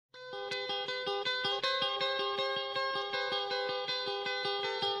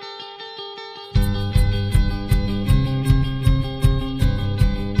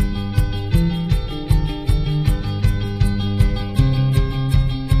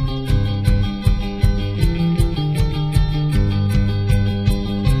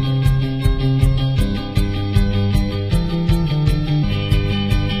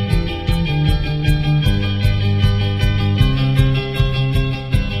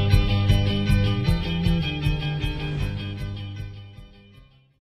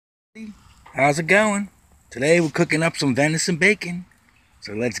How's it going? Today we're cooking up some venison bacon.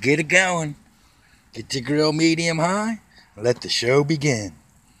 So let's get it going. Get your grill medium high and let the show begin.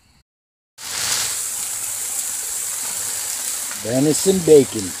 Venison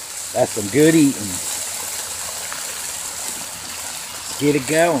bacon. That's some good eating. Let's get it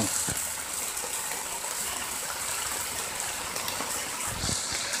going.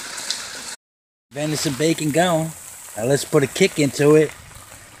 Venison bacon going. Now let's put a kick into it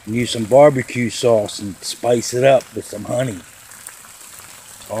and use some barbecue sauce and spice it up with some honey.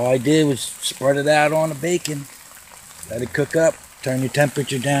 All I did was spread it out on the bacon, let it cook up, turn your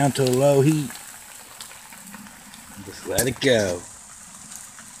temperature down to a low heat, and just let it go.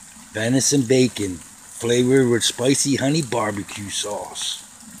 Venison bacon, flavored with spicy honey barbecue sauce.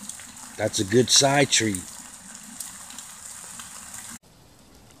 That's a good side treat.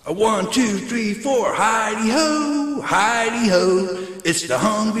 A 1, 2, 3, 4, hi-de-ho, hi-de-ho. It's the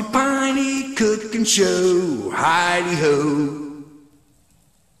Hungry Piney cooking show, hi-de-ho.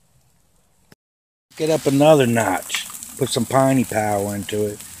 Get up another notch, put some piney power into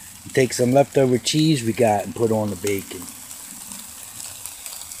it, and take some leftover cheese we got and put on the bacon.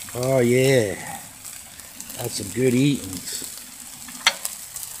 Oh yeah, that's some good eatings.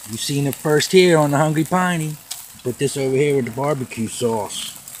 You've seen it first here on the Hungry Piney. Put this over here with the barbecue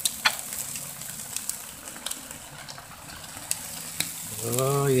sauce.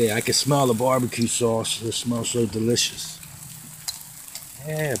 Oh yeah, I can smell the barbecue sauce. It smells so delicious.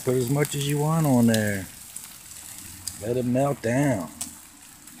 Yeah, put as much as you want on there. Let it melt down.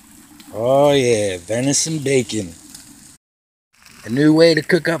 Oh yeah, venison bacon. A new way to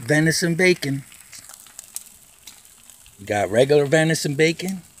cook up venison bacon. You got regular venison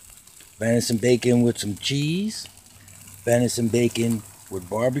bacon with some cheese, venison bacon with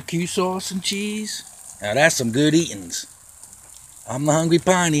barbecue sauce and cheese. Now that's some good eatings. I'm the Hungry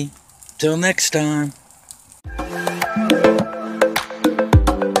Piney. Till next time.